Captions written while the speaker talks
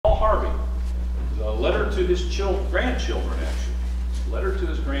to his grandchildren, actually. A letter to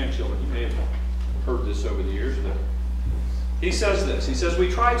his grandchildren. You may have heard this over the years, but he says this. He says,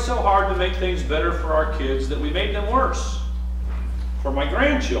 "We tried so hard to make things better for our kids that we made them worse. For my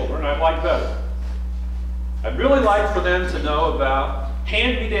grandchildren, I'd like better. I'd really like for them to know about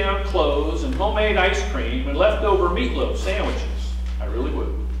hand-me-down clothes and homemade ice cream and leftover meatloaf sandwiches. I really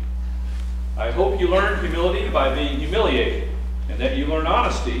would. I hope you learn humility by being humiliated, and that you learn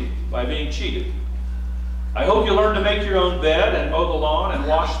honesty by being cheated. I hope you learn to make your own bed and mow the lawn and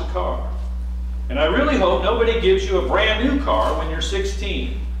wash the car. And I really hope nobody gives you a brand new car when you're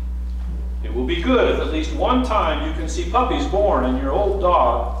 16. It will be good if at least one time you can see puppies born and your old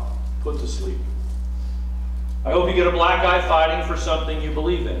dog put to sleep. I hope you get a black eye fighting for something you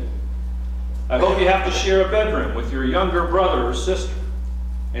believe in. I hope you have to share a bedroom with your younger brother or sister.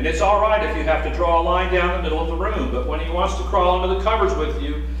 And it's all right if you have to draw a line down the middle of the room, but when he wants to crawl under the covers with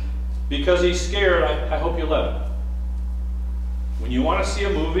you because he's scared, I hope you let him. When you want to see a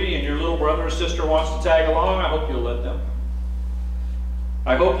movie and your little brother or sister wants to tag along, I hope you'll let them.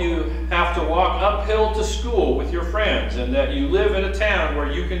 I hope you have to walk uphill to school with your friends and that you live in a town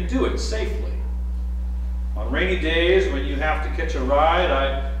where you can do it safely. On rainy days when you have to catch a ride,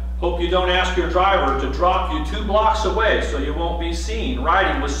 I hope you don't ask your driver to drop you 2 blocks away so you won't be seen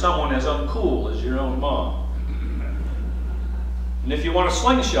riding with someone as uncool as your own mom. And if you want a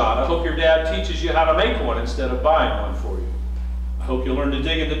slingshot, I hope your dad teaches you how to make one instead of buying one for you. I hope you learn to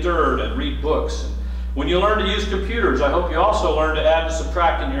dig in the dirt and read books. And when you learn to use computers, I hope you also learn to add and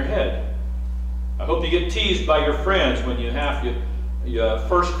subtract in your head. I hope you get teased by your friends when you have your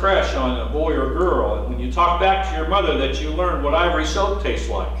first crush on a boy or girl, and when you talk back to your mother that you learned what ivory soap tastes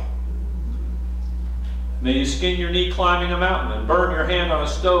like. May you skin your knee climbing a mountain and burn your hand on a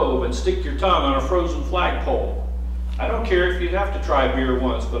stove and stick your tongue on a frozen flagpole. I don't care if you have to try beer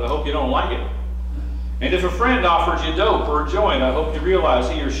once, but I hope you don't like it. And if a friend offers you dope or a joint, I hope you realize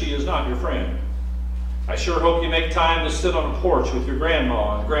he or she is not your friend. I sure hope you make time to sit on a porch with your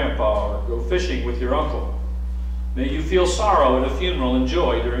grandma and grandpa or go fishing with your uncle. May you feel sorrow at a funeral and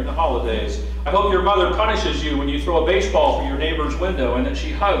joy during the holidays. I hope your mother punishes you when you throw a baseball through your neighbor's window and that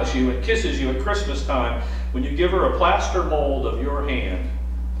she hugs you and kisses you at Christmas time when you give her a plaster mold of your hand.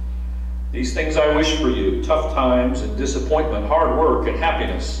 These things I wish for you, tough times and disappointment, hard work and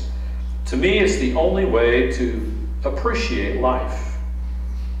happiness. To me, it's the only way to appreciate life.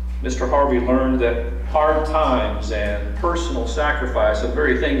 Mr. Harvey learned that hard times and personal sacrifice are the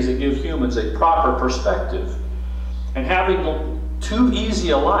very things that give humans a proper perspective. And having too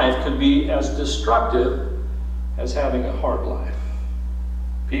easy a life can be as destructive as having a hard life.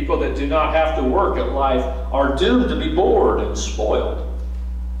 People that do not have to work at life are doomed to be bored and spoiled.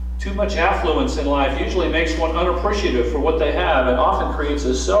 Too much affluence in life usually makes one unappreciative for what they have and often creates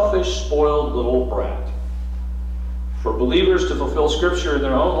a selfish, spoiled little brat. For believers to fulfill Scripture in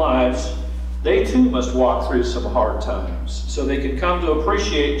their own lives, they too must walk through some hard times so they can come to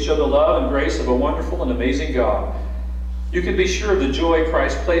appreciate and show the love and grace of a wonderful and amazing God. You can be sure of the joy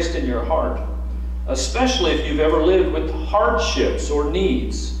Christ placed in your heart, especially if you've ever lived with hardships or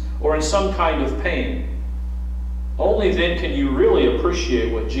needs or in some kind of pain. Only then can you really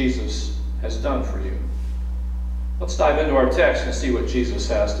appreciate what Jesus has done for you. Let's dive into our text and see what Jesus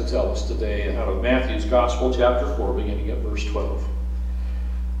has to tell us today out of Matthew's Gospel, chapter 4, beginning at verse 12.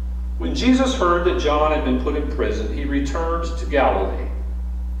 When Jesus heard that John had been put in prison, he returned to Galilee.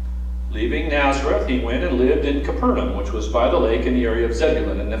 Leaving Nazareth, he went and lived in Capernaum, which was by the lake in the area of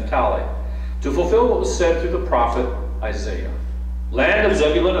Zebulun and Naphtali, to fulfill what was said through the prophet Isaiah. Land of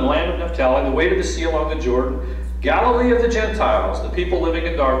Zebulun and land of Naphtali, the way to the sea along the Jordan, Galilee of the Gentiles, the people living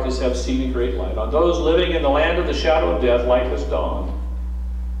in darkness have seen a great light. On those living in the land of the shadow of death, light has dawned.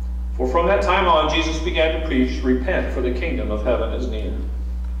 For from that time on, Jesus began to preach, "Repent, for the kingdom of heaven is near."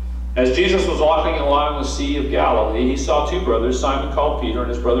 As Jesus was walking along the Sea of Galilee, he saw 2 brothers, Simon called Peter and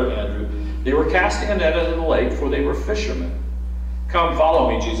his brother Andrew. They were casting a net into the lake, for they were fishermen. "Come, follow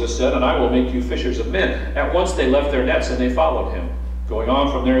me," Jesus said, "and I will make you fishers of men." At once they left their nets and they followed him. Going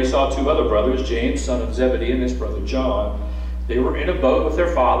on from there, he saw 2 other brothers, James, son of Zebedee, and his brother John. They were in a boat with their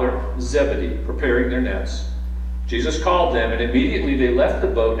father Zebedee, preparing their nets. Jesus called them, and immediately they left the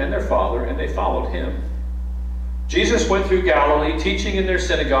boat and their father, and they followed him. Jesus went through Galilee, teaching in their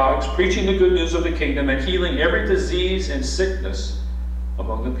synagogues, preaching the good news of the kingdom, and healing every disease and sickness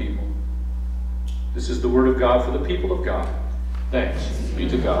among the people. This is the word of God for the people of God. Thanks be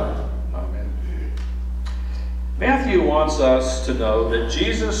to God. Amen. Matthew wants us to know that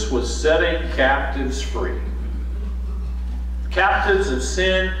Jesus was setting captives free. Captives of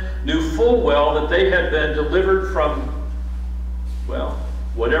sin knew full well that they had been delivered from, well,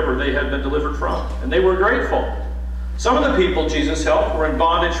 whatever they had been delivered from. And they were grateful. Some of the people Jesus helped were in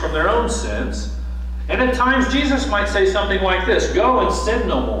bondage from their own sins. And at times Jesus might say something like this, "Go and sin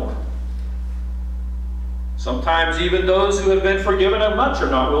no more." Sometimes even those who have been forgiven of much are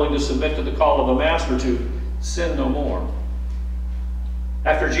not willing to submit to the call of the Master to sin no more.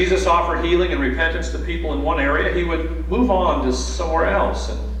 After Jesus offered healing and repentance to people in one area, he would move on to somewhere else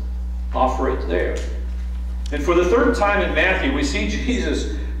and offer it there. And for the third time in Matthew, we see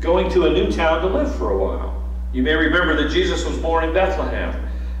Jesus going to a new town to live for a while. You may remember that Jesus was born in Bethlehem.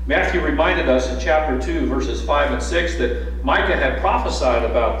 Matthew reminded us in chapter 2, verses 5 and 6, that Micah had prophesied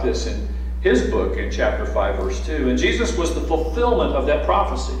about this in his book in chapter 5, verse 2. And Jesus was the fulfillment of that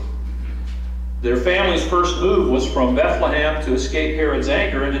prophecy. Their family's first move was from Bethlehem to escape Herod's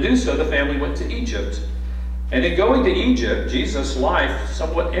anger, and to do so, the family went to Egypt. And in going to Egypt, Jesus' life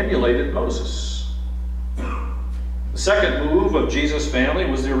somewhat emulated Moses. The second move of Jesus' family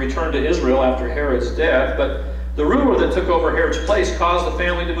was their return to Israel after Herod's death, but the ruler that took over Herod's place caused the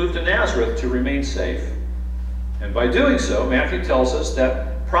family to move to Nazareth to remain safe. And by doing so, Matthew tells us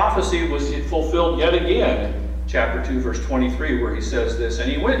that prophecy was fulfilled yet again in chapter 2, verse 23, where he says this,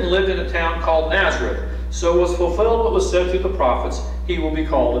 "And he went and lived in a town called Nazareth. So was fulfilled what was said through the prophets, he will be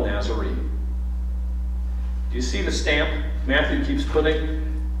called a Nazarene." Do you see the stamp Matthew keeps putting?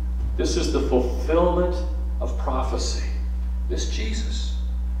 This is the fulfillment of prophecy. This Jesus.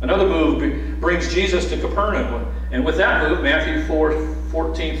 Another move brings Jesus to Capernaum. And with that move, Matthew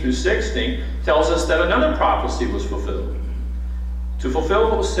 4:14 through 16 tells us that another prophecy was fulfilled. To fulfill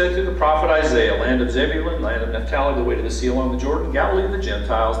what was said through the prophet Isaiah, "Land of Zebulun, land of Naphtali, the way to the sea along the Jordan, Galilee of the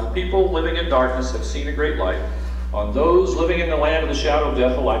Gentiles, the people living in darkness have seen a great light. On those living in the land of the shadow of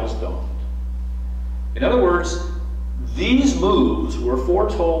death, a light has dawned." In other words, these moves were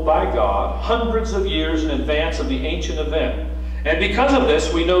foretold by God hundreds of years in advance of the ancient event. And because of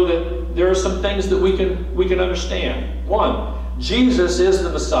this, we know that there are some things that we can understand. One, Jesus is the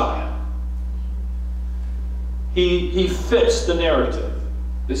Messiah. He fits the narrative.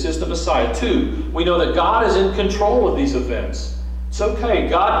 This is the Messiah. Two, we know that God is in control of these events. It's okay.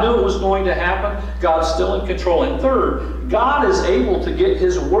 God knew it was going to happen. God's still in control. And third, God is able to get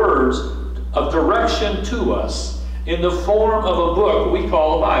his words of direction to us in the form of a book we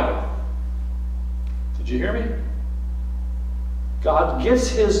call a Bible. Did you hear me? God gets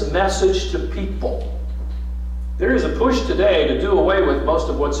his message to people. There is a push today to do away with most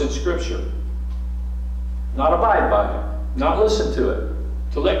of what's in Scripture. Not abide by it. Not listen to it.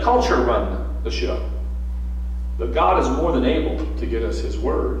 To let culture run the show. But God is more than able to get us his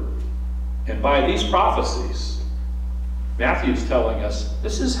word. And by these prophecies, Matthew's telling us,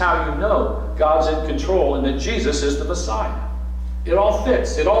 this is how you know God's in control and that Jesus is the Messiah. It all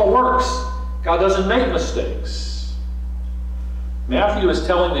fits. It all works. God doesn't make mistakes. Matthew is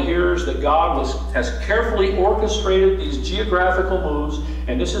telling the hearers that God has carefully orchestrated these geographical moves,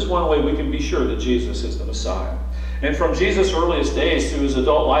 and this is one way we can be sure that Jesus is the Messiah. And from Jesus' earliest days through his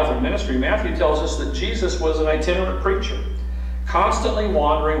adult life and ministry, Matthew tells us that Jesus was an itinerant preacher, constantly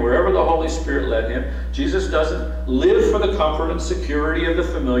wandering wherever the Holy Spirit led him. Jesus doesn't live for the comfort and security of the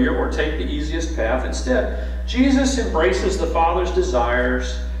familiar or take the easiest path. Instead, Jesus embraces the Father's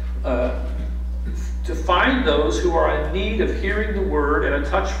desires to find those who are in need of hearing the word and a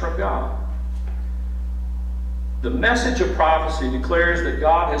touch from God. The message of prophecy declares that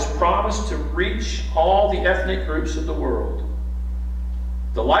God has promised to reach all the ethnic groups of the world.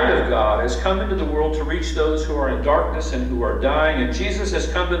 The light of God has come into the world to reach those who are in darkness and who are dying, and Jesus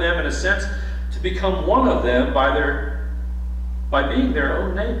has come to them, in a sense, to become one of them by being their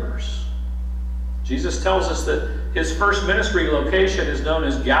own neighbors. Jesus tells us that his first ministry location is known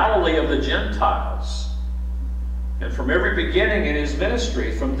as Galilee of the Gentiles. And from every beginning in his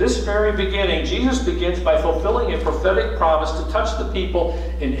ministry, from this very beginning, Jesus begins by fulfilling a prophetic promise to touch the people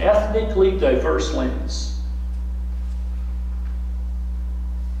in ethnically diverse lands.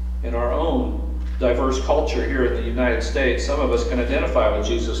 In our own diverse culture here in the United States, some of us can identify with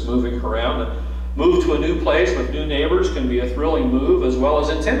Jesus moving around. And move to a new place with new neighbors can be a thrilling move as well as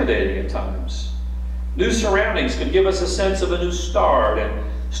intimidating at times. New surroundings can give us a sense of a new start, and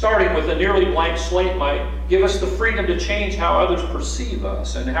starting with a nearly blank slate might give us the freedom to change how others perceive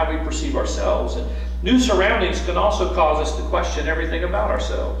us and how we perceive ourselves. And new surroundings can also cause us to question everything about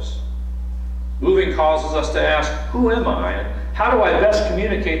ourselves. Moving causes us to ask, who am I? And how do I best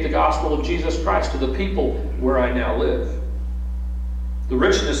communicate the gospel of Jesus Christ to the people where I now live? The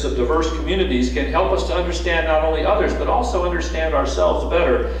richness of diverse communities can help us to understand not only others, but also understand ourselves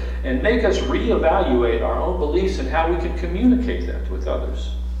better and make us reevaluate our own beliefs and how we can communicate that with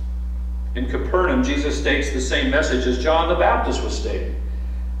others. In Capernaum, Jesus states the same message as John the Baptist was stating.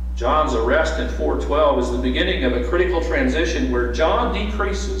 John's arrest in 4:12 is the beginning of a critical transition where John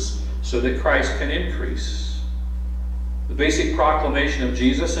decreases so that Christ can increase. The basic proclamation of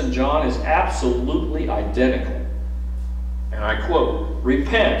Jesus and John is absolutely identical. And I quote,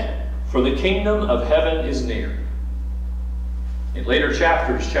 "Repent, for the kingdom of heaven is near." In later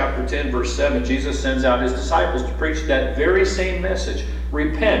chapters, chapter 10, verse 7, Jesus sends out his disciples to preach that very same message.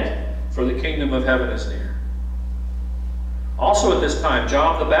 Repent, for the kingdom of heaven is near. Also at this time,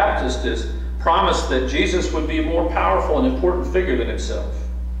 John the Baptist is promised that Jesus would be a more powerful and important figure than himself.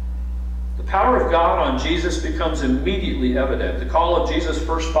 The power of God on Jesus becomes immediately evident. The call of Jesus'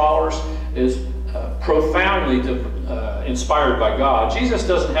 first followers is profoundly inspired by God. Jesus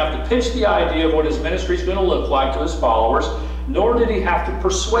doesn't have to pitch the idea of what his ministry is going to look like to his followers, nor did he have to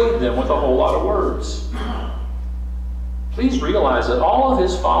persuade them with a whole lot of words. Please realize that all of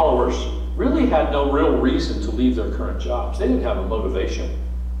his followers really had no real reason to leave their current jobs. They didn't have a motivation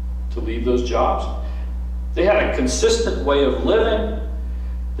to leave those jobs. They had a consistent way of living.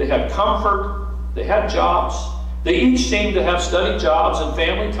 They had comfort. They had jobs. They each seemed to have steady jobs and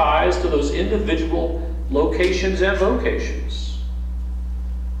family ties to those individual locations and vocations.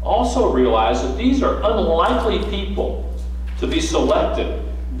 Also realize that these are unlikely people to be selected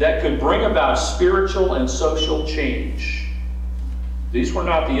that could bring about spiritual and social change. These were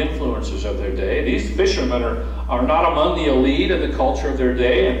not the influencers of their day. These fishermen are not among the elite of the culture of their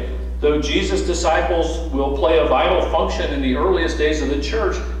day. And though Jesus' disciples will play a vital function in the earliest days of the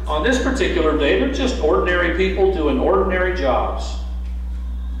church, on this particular day, they're just ordinary people doing ordinary jobs.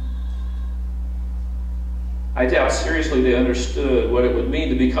 I doubt seriously they understood what it would mean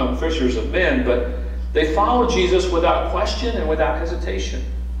to become fishers of men, but they followed Jesus without question and without hesitation.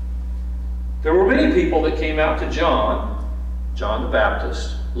 There were many people that came out to John the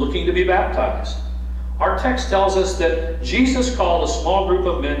Baptist, looking to be baptized. Our text tells us that Jesus called a small group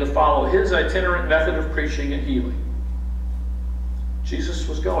of men to follow his itinerant method of preaching and healing. Jesus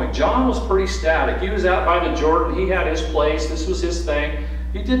was going. John was pretty static. He was out by the Jordan. He had his place. This was his thing.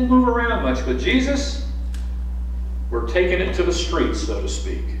 He didn't move around much. But Jesus, we're taking it to the streets, so to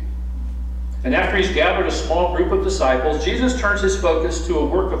speak. And after he's gathered a small group of disciples, Jesus turns his focus to a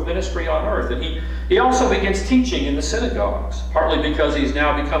work of ministry on earth. And he also begins teaching in the synagogues, partly because he's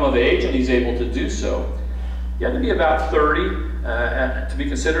now become of age and he's able to do so. He had to be about 30 to be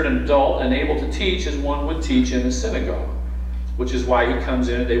considered an adult and able to teach as one would teach in the synagogue, which is why he comes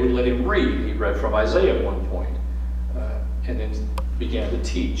in and they would let him read. He read from Isaiah at one point and then began to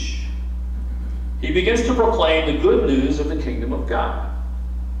teach. He begins to proclaim the good news of the kingdom of God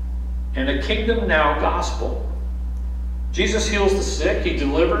and a kingdom now gospel. Jesus heals the sick. He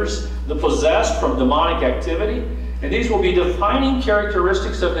delivers the possessed from demonic activity. And these will be defining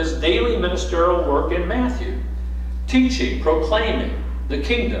characteristics of his daily ministerial work in Matthew. Teaching, proclaiming the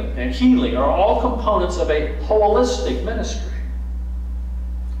kingdom, and healing are all components of a holistic ministry.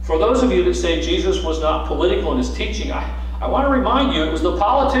 For those of you that say Jesus was not political in his teaching, I want to remind you it was the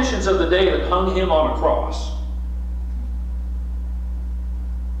politicians of the day that hung him on a cross.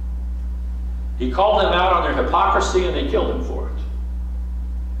 He called them out on their hypocrisy and they killed him for it.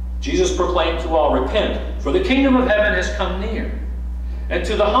 Jesus proclaimed to all, "Repent, for the kingdom of heaven has come near." And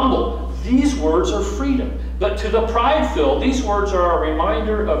to the humble, these words are freedom. But to the pride-filled, these words are a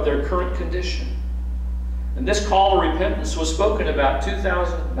reminder of their current condition. And this call to repentance was spoken about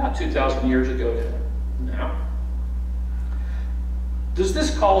 2,000 years ago now. Does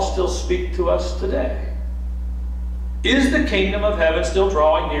this call still speak to us today? Is the kingdom of heaven still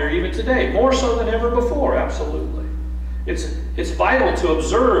drawing near even today? More so than ever before, absolutely. It's vital to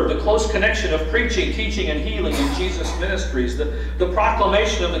observe the close connection of preaching, teaching, and healing in Jesus' ministries. The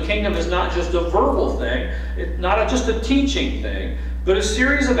proclamation of the kingdom is not just a verbal thing, it's not just a teaching thing, but a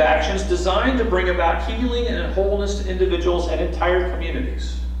series of actions designed to bring about healing and wholeness to individuals and entire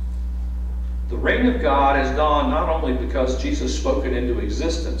communities. The reign of God has dawned not only because Jesus spoke it into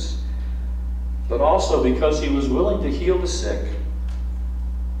existence, but also because he was willing to heal the sick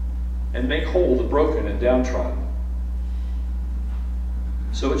and make whole the broken and downtrodden.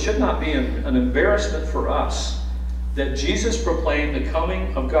 So it should not be an embarrassment for us that Jesus proclaimed the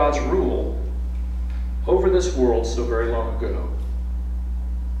coming of God's rule over this world so very long ago.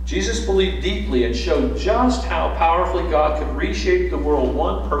 Jesus believed deeply and showed just how powerfully God could reshape the world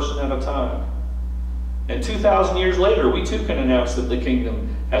one person at a time. And 2,000 years later, we too can announce that the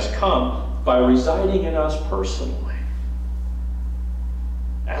kingdom has come by residing in us personally.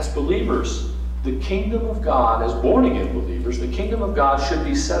 As believers, the kingdom of God, as born-again believers, the kingdom of God should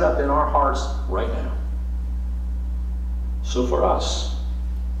be set up in our hearts right now. So for us,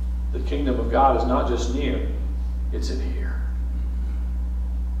 the kingdom of God is not just near, it's in here.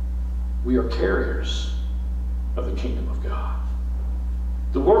 We are carriers of the kingdom of God.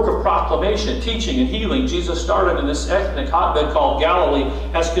 The work of proclamation, teaching, and healing Jesus started in this ethnic hotbed called Galilee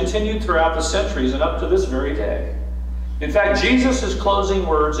has continued throughout the centuries and up to this very day. In fact, Jesus' closing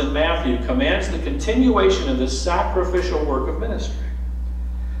words in Matthew commands the continuation of this sacrificial work of ministry.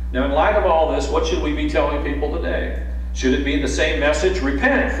 Now, in light of all this, what should we be telling people today? Should it be the same message?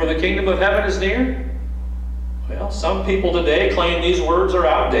 Repent, for the kingdom of heaven is near? Well, some people today claim these words are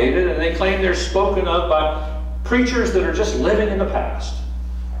outdated, and they claim they're spoken of by preachers that are just living in the past.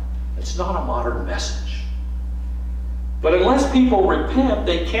 It's not a modern message. But unless people repent,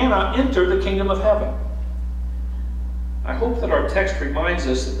 they cannot enter the kingdom of heaven. I hope that our text reminds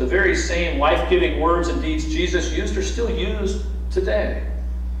us that the very same life-giving words and deeds Jesus used are still used today,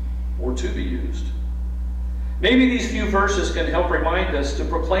 or to be used. Maybe these few verses can help remind us to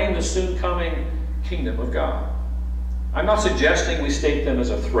proclaim the soon coming kingdom of God. I'm not suggesting we state them as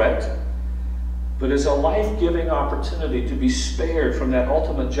a threat, but as a life-giving opportunity to be spared from that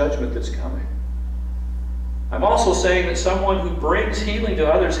ultimate judgment that's coming. I'm also saying that someone who brings healing to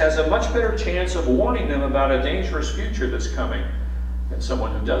others has a much better chance of warning them about a dangerous future that's coming than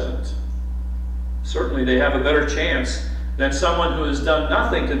someone who doesn't. Certainly they have a better chance than someone who has done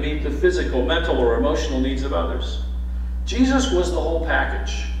nothing to meet the physical, mental, or emotional needs of others. Jesus was the whole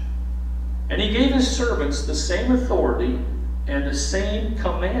package. And he gave his servants the same authority and the same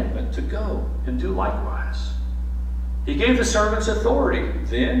commandment to go and do likewise. He gave the servants authority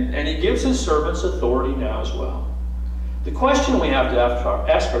then, and he gives his servants authority now as well. The question we have to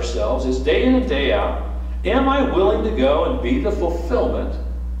ask ourselves is, day in and day out, am I willing to go and be the fulfillment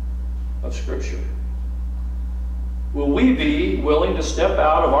of Scripture? Will we be willing to step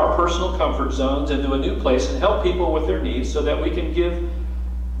out of our personal comfort zones into a new place and help people with their needs so that we can give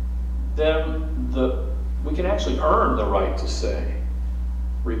them we can actually earn the right to say,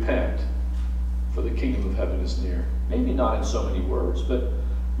 repent, for the kingdom of heaven is near? Maybe not in so many words, but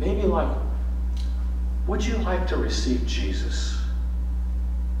maybe like, would you like to receive Jesus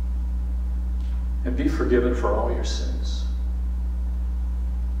and be forgiven for all your sins?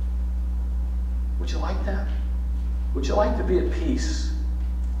 Would you like that? Would you like to be at peace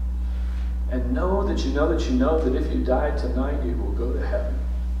and know that you know that you know that if you died tonight, you will go to heaven?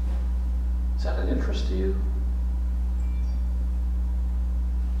 Is that an interest to you?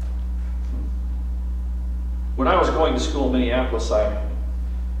 When I was going to school in Minneapolis,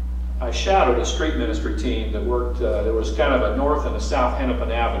 I shadowed a street ministry team that worked, there was kind of a north and a south Hennepin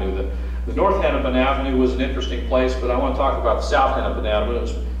Avenue. The north Hennepin Avenue was an interesting place, but I want to talk about the south Hennepin Avenue. It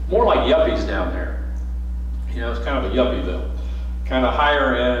was more like yuppies down there. You know, it's kind of a yuppieville. Kind of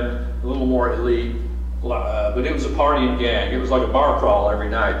higher end, a little more elite, but it was a partying gang. It was like a bar crawl every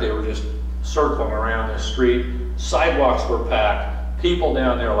night. They were just circling around the street. Sidewalks were packed. People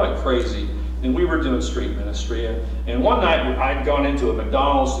down there like crazy. And we were doing street ministry. And one night I'd gone into a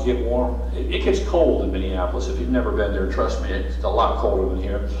McDonald's to get warm. It gets cold in Minneapolis. If you've never been there, trust me, it's a lot colder than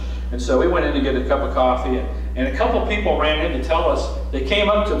here. And so we went in to get a cup of coffee. And a couple of people ran in to tell us. They came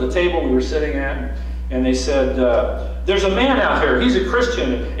up to the table we were sitting at. And they said, there's a man out here. He's a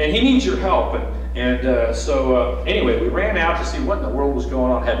Christian. And he needs your help. So anyway, we ran out to see what in the world was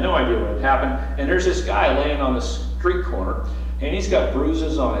going on. Had no idea what had happened. And there's this guy laying on the street corner, and he's got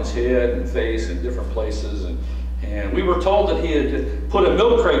bruises on his head and face in different places. And we were told that he had put a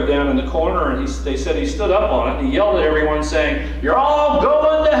milk crate down in the corner, and they said he stood up on it, and he yelled at everyone saying, "You're all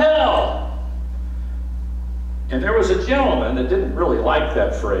going to hell!" And there was a gentleman that didn't really like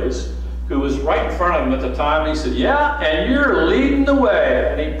that phrase, who was right in front of him at the time, and he said, "Yeah, and you're leading the way."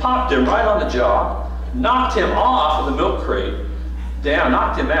 And he popped him right on the jaw, knocked him off of the milk crate, down,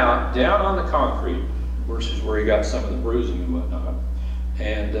 knocked him out, down on the concrete, versus where he got some of the bruising and whatnot.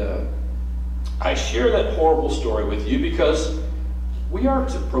 And I share that horrible story with you because we are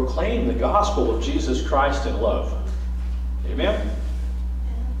to proclaim the gospel of Jesus Christ in love. Amen?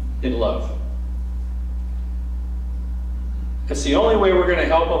 In love. It's the only way we're going to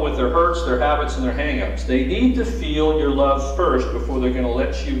help them with their hurts, their habits, and their hang-ups. They need to feel your love first before they're going to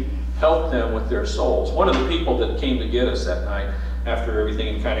let you help them with their souls. One of the people that came to get us that night, after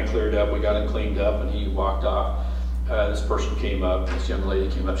everything had kind of cleared up, we got him cleaned up, and he walked off. This person came up, this young lady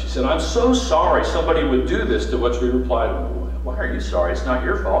came up. She said, "I'm so sorry somebody would do this," to which we replied, "Why are you sorry? It's not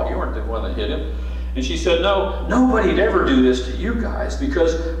your fault. You weren't the one that hit him." And she said, "No, nobody'd ever do this to you guys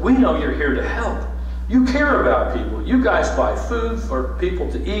because we know you're here to help. You care about people. You guys buy food for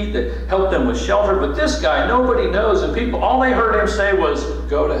people to eat, that help them with shelter. But this guy, nobody knows. And people, all they heard him say was,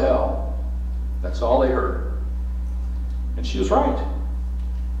 'Go to hell.' That's all they heard." And she was right.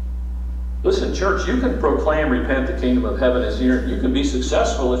 Listen, church, you can proclaim, repent, the kingdom of heaven is near. You can be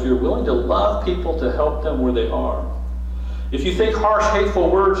successful if you're willing to love people to help them where they are. If you think harsh, hateful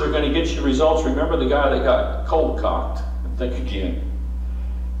words are going to get you results, remember the guy that got cold-cocked, and think again.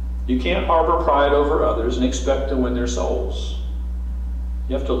 You can't harbor pride over others and expect to win their souls.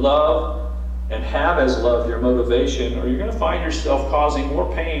 You have to love and have as love your motivation, or you're going to find yourself causing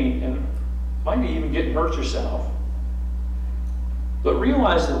more pain and might even getting hurt yourself. But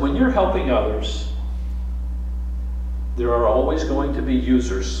realize that when you're helping others, there are always going to be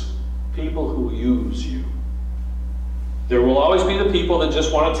users, people who use you. There will always be the people that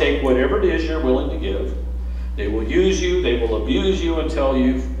just want to take whatever it is you're willing to give. They will use you, they will abuse you until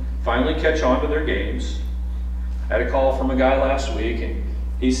you finally catch on to their games. I had a call from a guy last week, and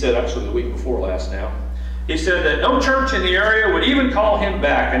he said, actually the week before last now, he said that no church in the area would even call him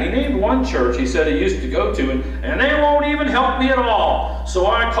back. And he named one church he said he used to go to, and they won't even help me at all. So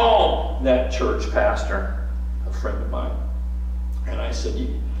I called that church pastor, a friend of mine, and I said,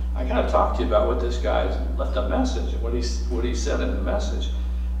 I got to talk to you about what this guy left a message, and what he said in the message.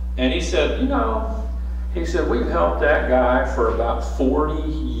 And he said, he said, we've helped that guy for about 40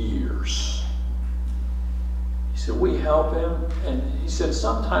 years. He said, we help him, and he said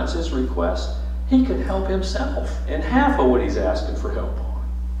sometimes his request, he could help himself in half of what he's asking for help on.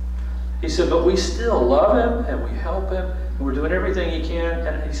 He said, but we still love him, and we help him, and we're doing everything he can.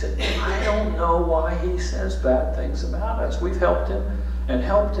 And he said, I don't know why he says bad things about us. We've helped him, and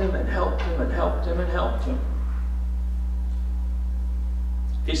helped him, and helped him, and helped him, and helped him.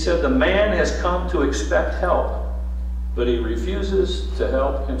 He said, the man has come to expect help, but he refuses to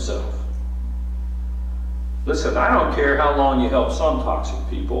help himself. Listen, I don't care how long you help some toxic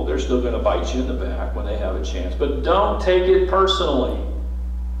people. They're still going to bite you in the back when they have a chance. But don't take it personally.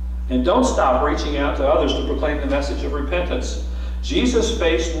 And don't stop reaching out to others to proclaim the message of repentance. Jesus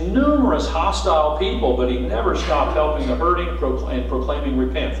faced numerous hostile people, but he never stopped helping the hurting and proclaiming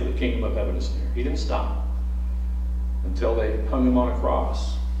repent, for the kingdom of heaven is near. He didn't stop until they hung him on a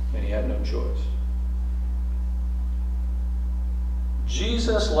cross, and he had no choice.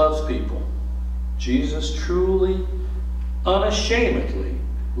 Jesus loves people. Jesus truly, unashamedly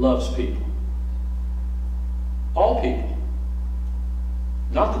loves people. All people.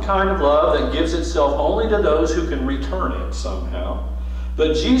 Not the kind of love that gives itself only to those who can return it somehow.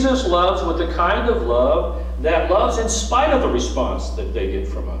 But Jesus loves with the kind of love that loves in spite of the response that they get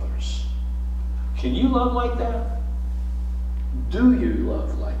from others. Can you love like that? Do you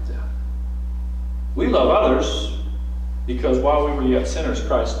love like that? We love others because while we were yet sinners,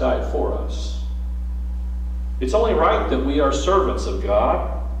 Christ died for us. It's only right that we are servants of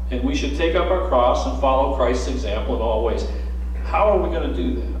God, and we should take up our cross and follow Christ's example in all ways. How are we going to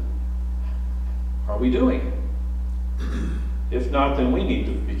do that? Are we doing it? If not, then we need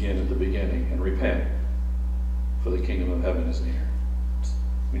to begin at the beginning and repent, for the kingdom of heaven is near.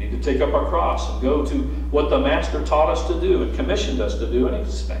 We need to take up our cross and go to what the Master taught us to do and commissioned us to do and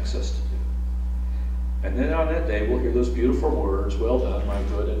expects us to do. And then on that day, we'll hear those beautiful words, well done, my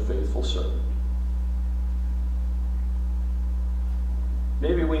good and faithful servant.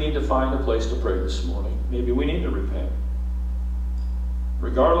 Maybe we need to find a place to pray this morning. Maybe we need to repent.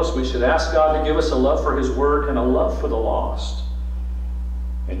 Regardless, we should ask God to give us a love for his word and a love for the lost.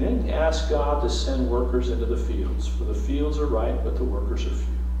 And then ask God to send workers into the fields, for the fields are ripe, but the workers are few.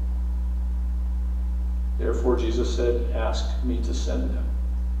 Therefore, Jesus said, ask me to send them.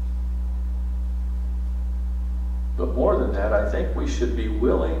 But more than that, I think we should be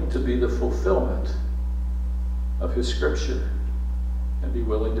willing to be the fulfillment of his scripture and be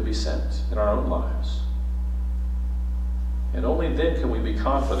willing to be sent in our own lives. And only then can we be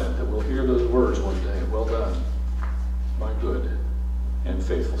confident that we'll hear those words one day, well done, my good and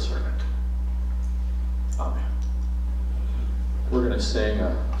faithful servant. Amen. We're going to sing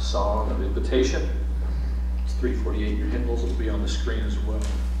a song of invitation. It's 348. Your hymnals will be on the screen as well.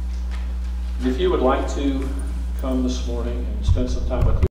 And if you would like to come this morning and spend some time with